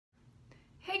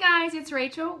guys, it's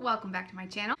Rachel. Welcome back to my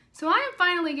channel. So I am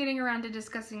finally getting around to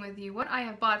discussing with you what I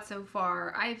have bought so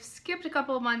far. I've skipped a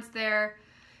couple of months there.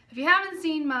 If you haven't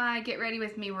seen my Get Ready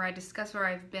With Me where I discuss where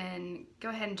I've been, go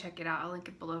ahead and check it out. I'll link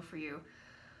it below for you.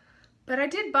 But I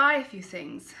did buy a few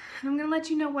things, and I'm going to let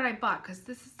you know what I bought because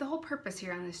this is the whole purpose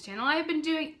here on this channel. I've been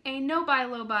doing a no buy,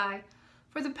 low buy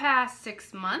for the past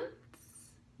 6 months.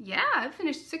 Yeah, I've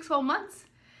finished 6 whole months.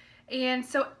 And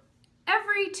so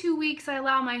every 2 weeks I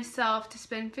allow myself to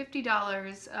spend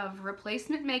 $50 of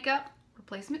replacement makeup,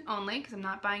 replacement only because I'm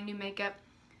not buying new makeup,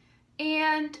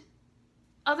 and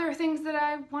other things that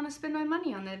I want to spend my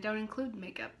money on that don't include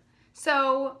makeup.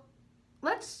 So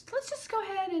let's just go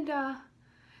ahead and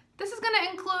this is going to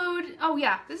include, oh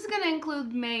yeah, this is going to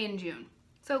include May and June.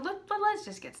 So let's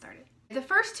just get started. The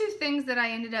first 2 things that I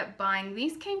ended up buying,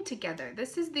 these came together.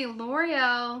 This is the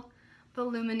L'Oreal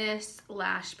Voluminous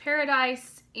Lash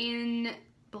Paradise in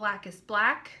Blackest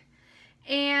Black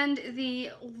and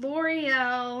the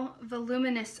L'Oreal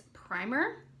Voluminous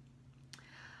Primer.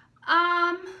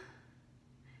 It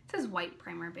says white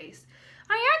primer base.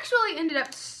 I actually ended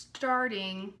up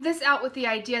starting this out with the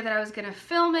idea that I was gonna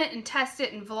film it and test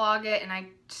it and vlog it, and I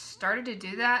started to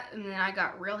do that, and then I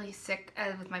got really sick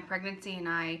with my pregnancy and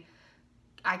I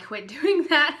quit doing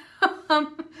that.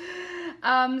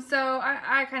 So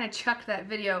I kind of chucked that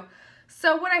video.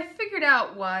 So what I figured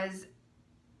out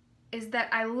is that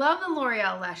I love the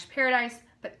L'Oreal Lash Paradise,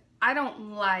 but I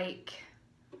don't like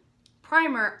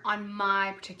primer on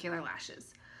my particular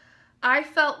lashes. I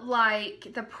felt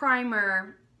like the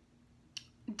primer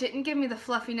didn't give me the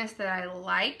fluffiness that I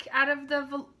like out of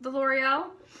the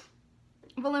L'Oreal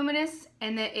Voluminous,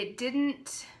 and that it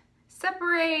didn't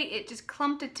separate, it just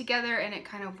clumped it together and it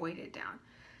kind of weighed it down.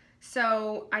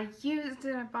 So I used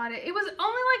it, I bought it. It was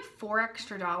only like $4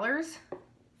 extra,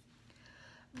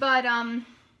 but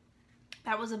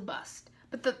that was a bust.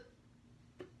 But the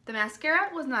mascara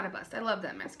was not a bust. I love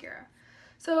that mascara.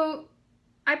 So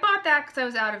I bought that because I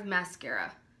was out of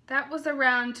mascara. That was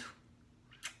around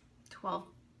 $12,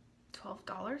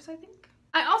 I think.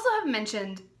 I also have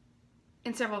mentioned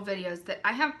in several videos that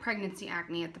I have pregnancy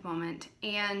acne at the moment,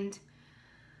 and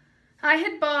I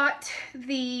had bought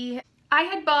the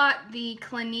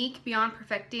Clinique Beyond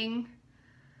Perfecting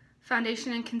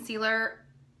foundation and concealer.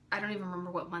 I don't even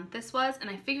remember what month this was, and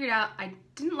I figured out I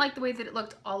didn't like the way that it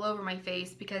looked all over my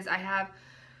face because I have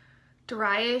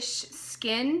dryish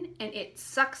skin and it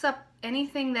sucks up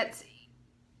anything that's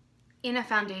in a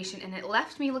foundation, and it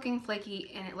left me looking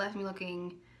flaky and it left me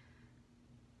looking,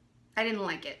 I didn't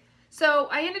like it. So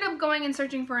I ended up going and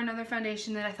searching for another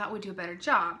foundation that I thought would do a better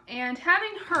job, and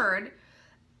having heard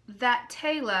that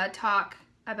Taylor talk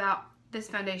about this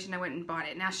foundation, I went and bought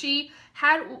it. Now she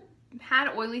had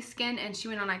oily skin and she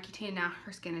went on Accutane, and now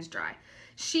her skin is dry.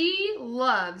 She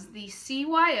loves the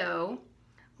CYO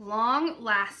Long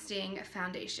Lasting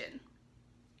Foundation,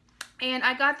 and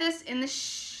I got this in the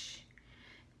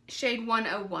shade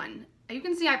 101. You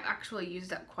can see I've actually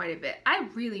used up quite a bit. I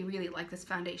really like this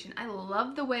foundation. I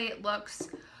love the way it looks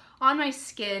on my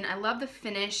skin. I love the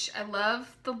finish. I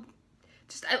love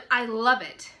I love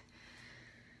it.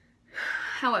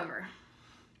 However,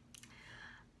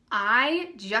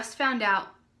 I just found out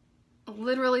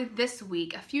literally this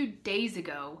week, a few days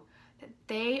ago, that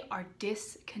they are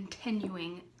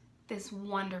discontinuing this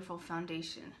wonderful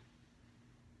foundation.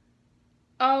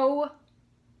 Oh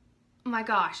my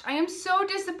gosh, I am so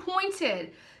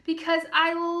disappointed because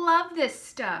I love this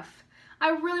stuff. I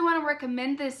really want to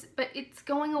recommend this, but it's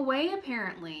going away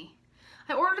apparently.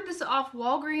 I ordered this off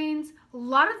Walgreens. A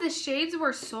lot of the shades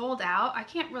were sold out. I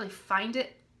can't really find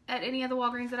it at any of the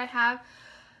Walgreens that I have.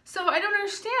 So I don't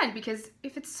understand, because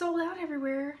if it's sold out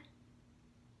everywhere,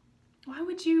 why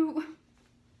would you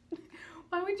get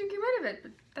rid of it?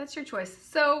 But that's your choice.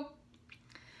 So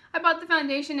I bought the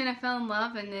foundation and I fell in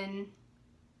love and then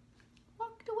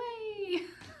walked away.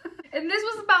 And this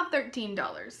was about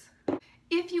 $13.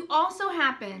 If you also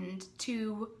happened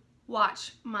to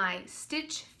watch my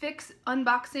Stitch Fix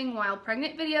unboxing while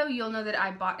pregnant video, you'll know that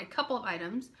I bought a couple of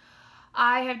items.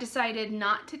 I have decided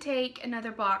not to take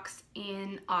another box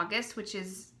in August, which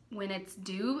is when it's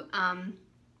due.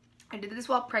 I did this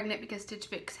while pregnant because Stitch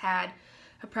Fix had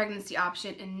a pregnancy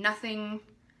option and nothing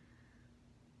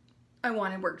I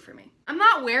wanted worked for me. I'm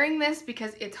not wearing this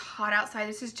because it's hot outside.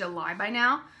 This is July by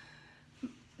now.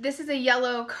 This is a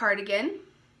yellow cardigan,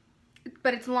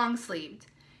 but it's long sleeved.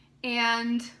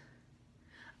 And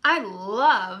I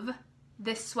love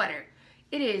this sweater.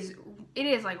 It is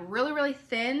like really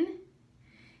thin,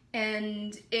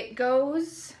 and it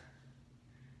goes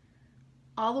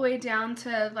all the way down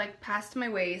to like past my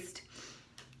waist.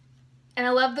 And I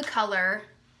love the color.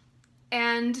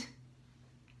 And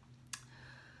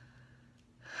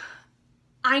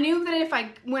I knew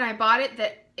that when I bought it,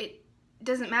 that it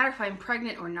doesn't matter if I'm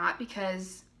pregnant or not,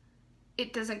 because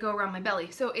it doesn't go around my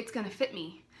belly, so it's gonna fit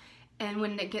me. And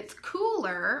when it gets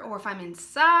cooler, or if I'm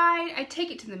inside, I take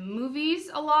it to the movies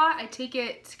a lot. I take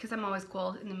it, because I'm always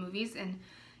cold in the movies, and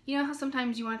you know how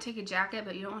sometimes you want to take a jacket,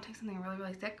 but you don't want to take something really,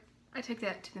 really thick? I take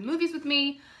that to the movies with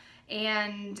me,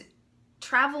 and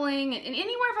traveling, and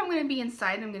anywhere if I'm going to be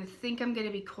inside and I'm going to think I'm going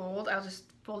to be cold, I'll just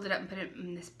fold it up and put it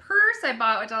in this purse I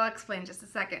bought, which I'll explain in just a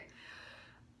second.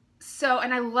 So,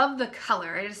 and I love the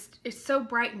color. It's so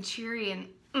bright and cheery,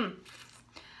 and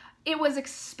it was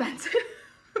expensive.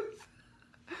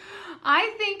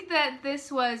 I think that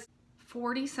this was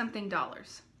 $40-something.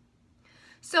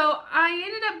 So I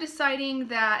ended up deciding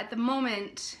that at the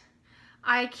moment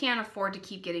I can't afford to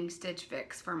keep getting Stitch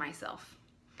Fix for myself.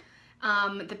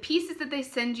 The pieces that they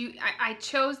send you, I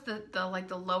chose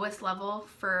the lowest level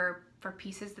for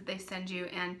pieces that they send you,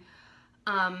 and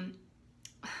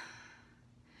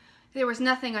there was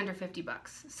nothing under 50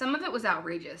 bucks. Some of it was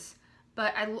outrageous,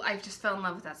 but I just fell in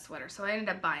love with that sweater, so I ended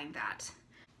up buying that.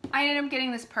 I ended up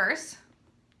getting this purse,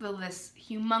 this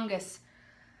humongous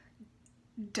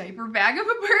diaper bag of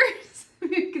a purse.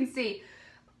 You can see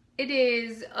it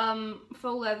is faux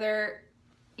leather,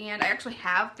 and I actually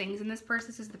have things in this purse.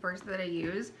 This is the purse that I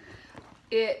use.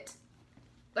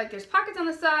 There's pockets on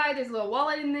the side, there's a little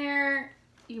wallet in there,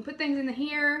 you can put things in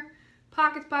here,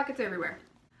 pockets everywhere.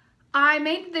 I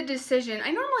made the decision, I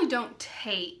normally don't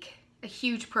take a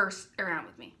huge purse around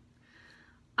with me.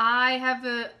 I have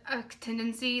a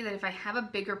tendency that if I have a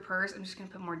bigger purse, I'm just going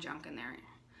to put more junk in there.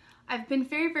 I've been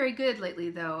very, very good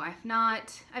lately, though.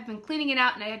 I've been cleaning it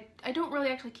out, and I don't really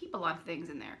actually keep a lot of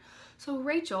things in there. So,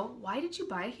 Rachel, why did you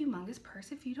buy a humongous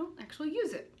purse if you don't actually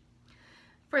use it?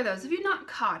 For those of you not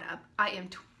caught up, I am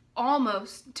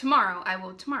tomorrow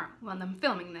when I'm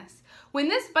filming this. By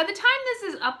the time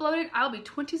this is uploaded, I'll be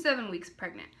 27 weeks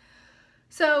pregnant.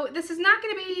 So, this is not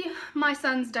going to be my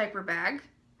son's diaper bag.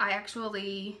 I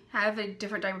actually have a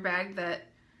different diaper bag that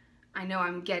I know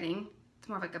I'm getting. It's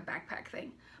more of like a backpack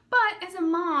thing. But as a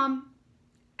mom,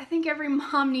 I think every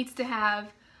mom needs to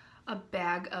have a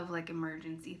bag of like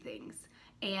emergency things.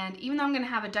 And even though I'm going to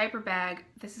have a diaper bag,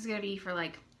 this is going to be for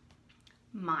like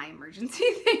my emergency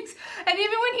things. And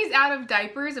even when he's out of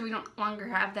diapers and we don't longer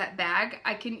have that bag,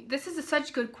 this is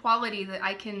such good quality that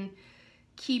I can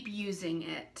keep using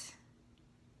it.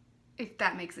 If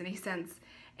that makes any sense.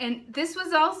 And this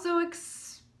was also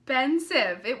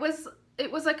expensive. It was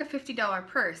like a $50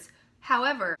 purse.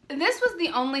 However, this was the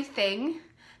only thing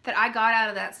that I got out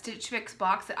of that Stitch Fix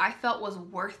box that I felt was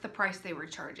worth the price they were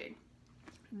charging.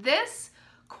 This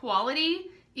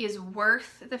quality is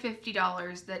worth the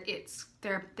 $50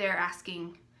 that they're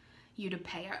asking you to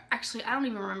pay. Actually, I don't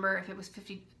even remember if it was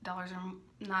 $50 or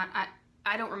not.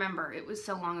 I don't remember. It was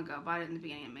so long ago. I bought it in the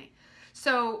beginning of May.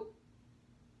 So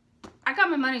I got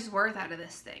my money's worth out of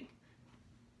this thing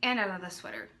and out of the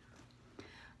sweater.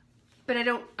 But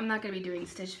I'm not going to be doing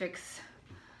Stitch Fix.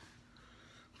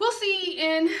 We'll see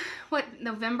in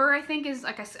November, I think is,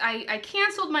 like I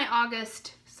canceled my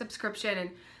August subscription, and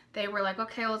they were like,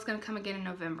 okay, well, it's going to come again in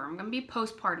November. I'm going to be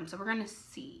postpartum, so we're going to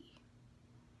see.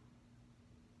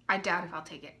 I doubt if I'll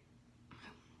take it.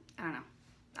 I don't know.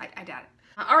 I doubt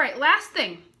it. All right, last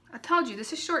thing. I told you,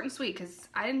 this is short and sweet because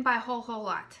I didn't buy a whole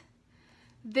lot.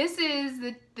 This is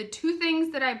the two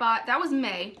things that I bought. That was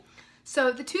May.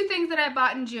 So the two things that I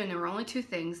bought in June, there were only two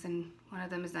things, and one of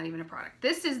them is not even a product.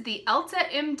 This is the Elta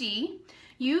MD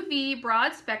UV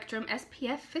Broad Spectrum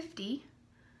SPF 50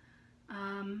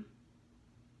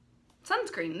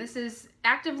 sunscreen. This is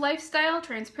Active Lifestyle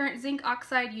Transparent Zinc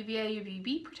Oxide UVA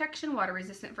UVB Protection, water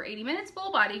resistant for 80 minutes,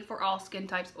 full body for all skin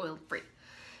types, oil free.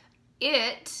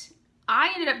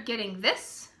 I ended up getting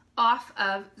this off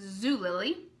of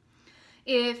Zulily.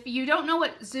 If you don't know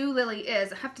what Zulily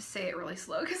is, I have to say it really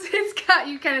slow because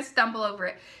you kind of stumble over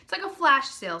it. It's like a flash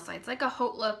sale site. It's like a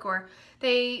Hotlook, or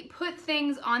they put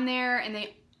things on there and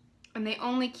they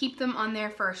only keep them on there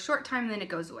for a short time and then it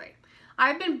goes away.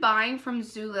 I've been buying from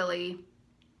Zulily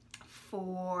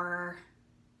for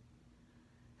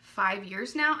 5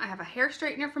 years now. I have a hair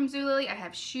straightener from Zulily. I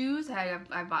have shoes. I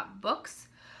bought books.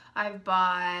 I've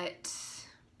bought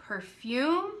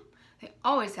perfume. They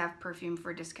always have perfume for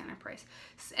a discounted price.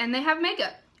 And they have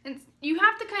makeup. And you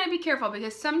have to kind of be careful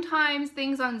because sometimes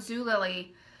things on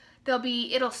Zulily,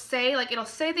 it'll say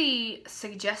the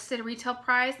suggested retail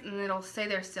price and it'll say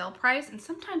their sale price. And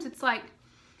sometimes it's like,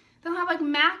 they'll have like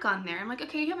MAC on there. I'm like,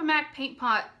 okay, you have a MAC paint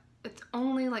pot, it's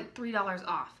only like $3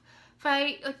 off. If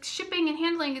like shipping and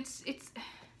handling, it's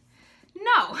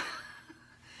no.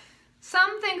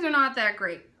 Some things are not that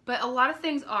great, but a lot of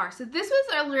things are. So this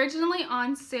was originally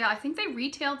on sale. I think they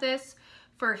retailed this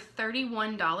for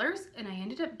 $31, and I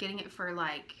ended up getting it for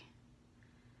like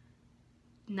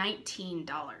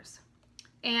 $19.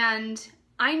 And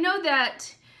I know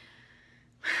that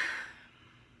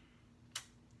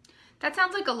that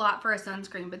sounds like a lot for a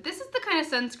sunscreen, but this is the kind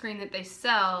of sunscreen that they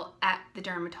sell at the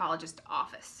dermatologist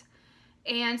office.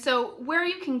 And so where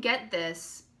you can get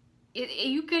this,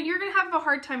 you're gonna have a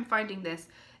hard time finding this.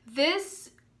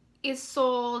 This is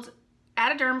sold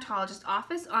at a dermatologist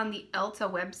office on the Elta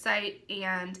website,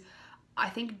 and I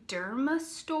think Derma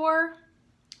Store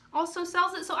also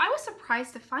sells it. So I was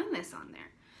surprised to find this on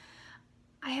there.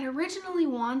 I had originally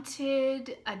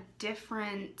wanted a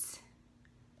different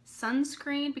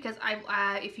sunscreen because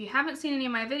if you haven't seen any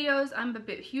of my videos, I'm a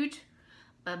bit huge.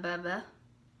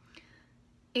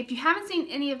 If you haven't seen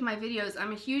any of my videos,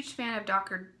 I'm a huge fan of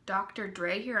Dr.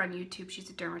 Dre here on YouTube. She's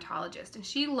a dermatologist, and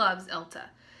she loves Elta,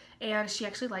 and she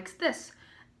actually likes this.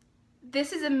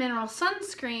 This is a mineral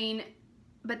sunscreen,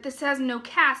 but this has no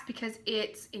cast because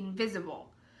it's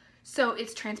invisible. So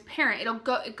it's transparent.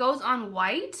 It goes on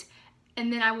white,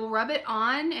 and then I will rub it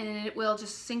on, and it will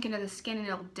just sink into the skin, and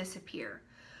it'll disappear,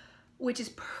 which is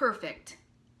perfect.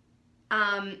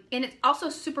 And it's also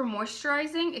super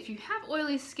moisturizing. If you have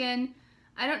oily skin,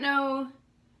 I don't know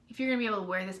if you're gonna be able to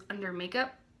wear this under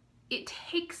makeup. It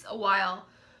takes a while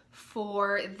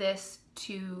for this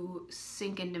to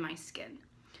sink into my skin.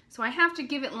 So I have to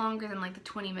give it longer than like the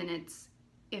 20 minutes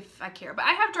if I care. But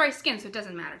I have dry skin, so it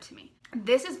doesn't matter to me.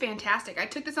 This is fantastic. I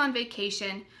took this on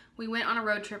vacation. We went on a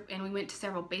road trip and we went to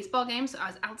several baseball games. So I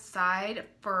was outside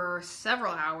for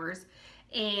several hours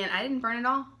and I didn't burn it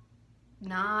all.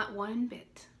 Not one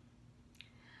bit.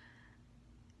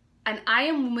 And I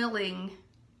am willing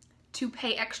to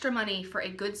pay extra money for a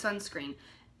good sunscreen.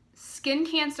 Skin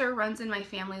cancer runs in my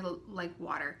family like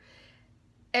water.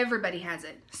 Everybody has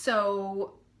it.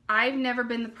 So I've never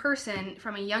been the person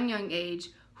from a young age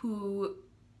who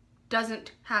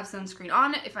doesn't have sunscreen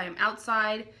on it. If I am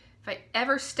outside, if I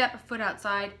ever step a foot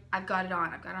outside, I've got it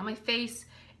on. I've got it on my face.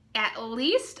 At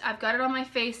least I've got it on my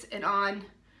face and on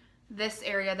this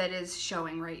area that is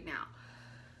showing right now.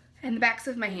 And the backs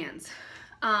of my hands.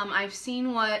 I've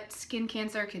seen what skin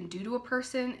cancer can do to a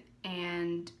person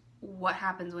and what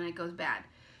happens when it goes bad.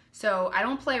 So I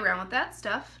don't play around with that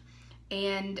stuff,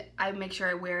 and I make sure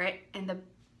I wear it. And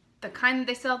the kind that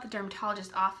they sell at the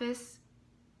dermatologist office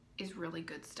is really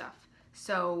good stuff.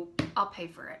 So I'll pay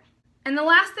for it. And the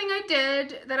last thing I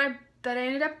did that I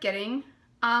ended up getting,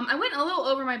 I went a little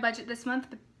over my budget this month,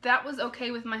 but that was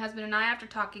okay with my husband and I after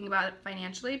talking about it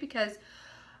financially because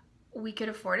we could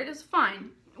afford it. It was fine.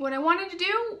 What I wanted to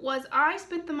do was I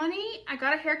spent the money, I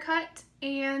got a haircut,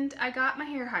 and I got my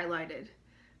hair highlighted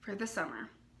for the summer.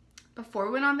 Before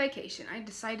we went on vacation, I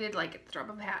decided, like, at the drop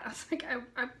of a hat, I was like,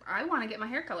 I want to get my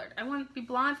hair colored. I want to be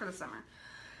blonde for the summer.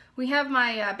 We have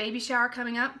my baby shower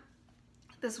coming up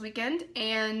this weekend,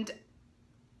 and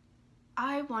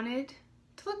I wanted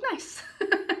to look nice.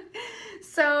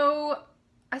 So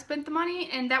I spent the money,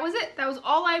 and that was it. That was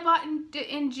all I bought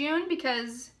in June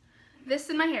because this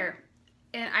in my hair.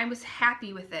 And I was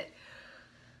happy with it.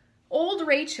 Old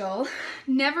Rachel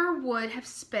never would have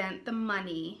spent the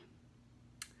money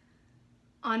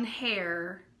on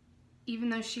hair even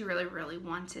though she really, really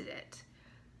wanted it.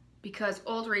 Because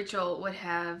old Rachel would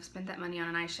have spent that money on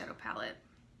an eyeshadow palette.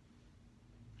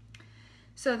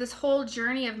 So this whole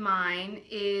journey of mine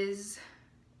is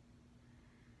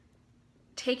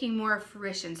taking more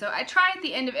fruition. So I try at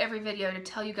the end of every video to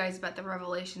tell you guys about the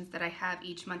revelations that I have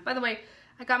each month. By the way,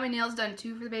 I got my nails done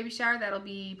too for the baby shower. That'll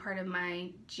be part of my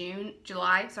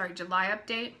July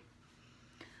update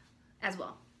as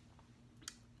well.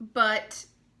 But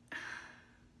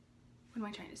what am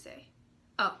I trying to say?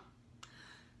 Oh.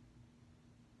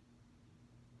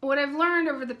 What I've learned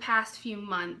over the past few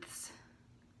months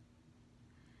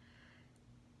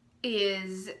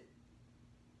is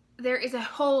there is a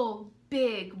whole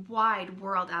big, wide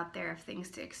world out there of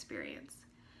things to experience.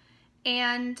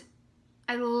 And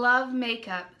I love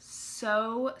makeup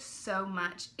so, so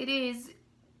much. It is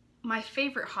my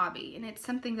favorite hobby, and it's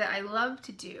something that I love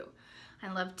to do.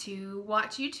 I love to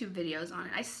watch YouTube videos on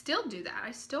it. I still do that.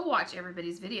 I still watch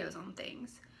everybody's videos on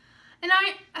things. And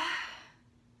I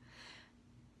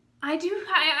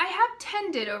have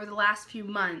tended over the last few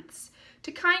months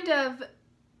to kind of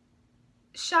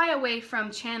shy away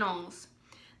from channels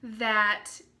that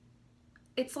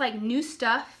it's like new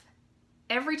stuff.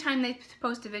 Every time they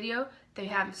post a video, they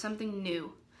have something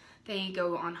new. They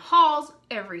go on hauls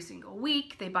every single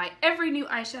week. They buy every new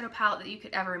eyeshadow palette that you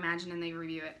could ever imagine and they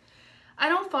review it. I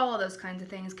don't follow those kinds of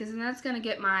things because then that's going to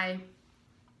get my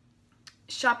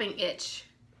shopping itch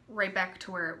right back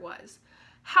to where it was.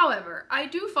 However, I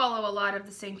do follow a lot of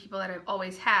the same people that I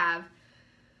always have,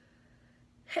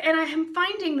 and I am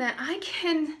finding that I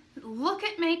can look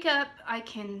at makeup, I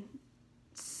can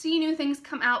see new things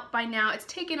come out by now. It's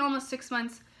taken almost 6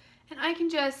 months, and I can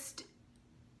just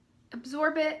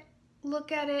absorb it,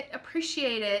 look at it,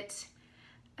 appreciate it,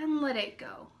 and let it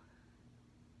go.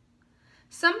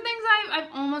 Some things I've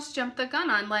almost jumped the gun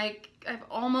on, like I've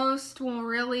almost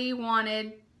really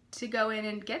wanted to go in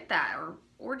and get that or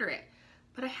order it,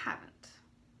 but I haven't.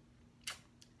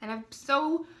 And I'm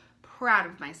so proud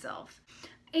of myself.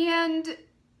 And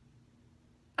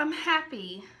I'm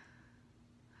happy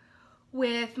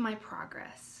with my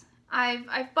progress.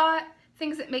 I've bought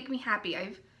things that make me happy.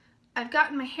 I've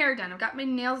gotten my hair done, I've got my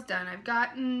nails done, I've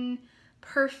gotten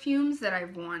perfumes that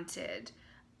I've wanted,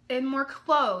 and more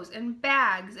clothes and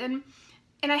bags, and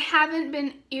I haven't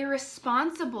been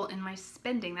irresponsible in my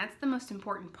spending. That's the most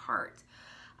important part.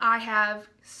 I have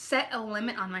set a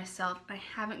limit on myself, and I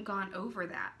haven't gone over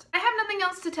that. I have nothing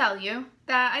else to tell you.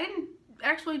 That I didn't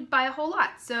actually buy a whole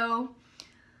lot, so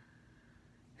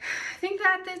I think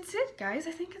that's it, guys.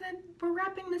 I think that we're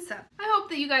wrapping this up. I hope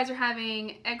that you guys are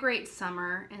having a great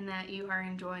summer and that you are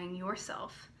enjoying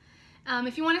yourself.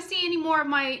 If you want to see any more of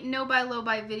my no buy low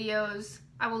buy videos,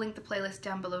 I will link the playlist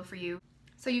down below for you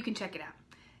so you can check it out.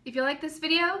 If you like this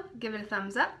video, give it a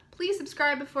thumbs up. Please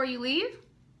subscribe before you leave,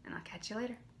 and I'll catch you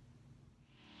later.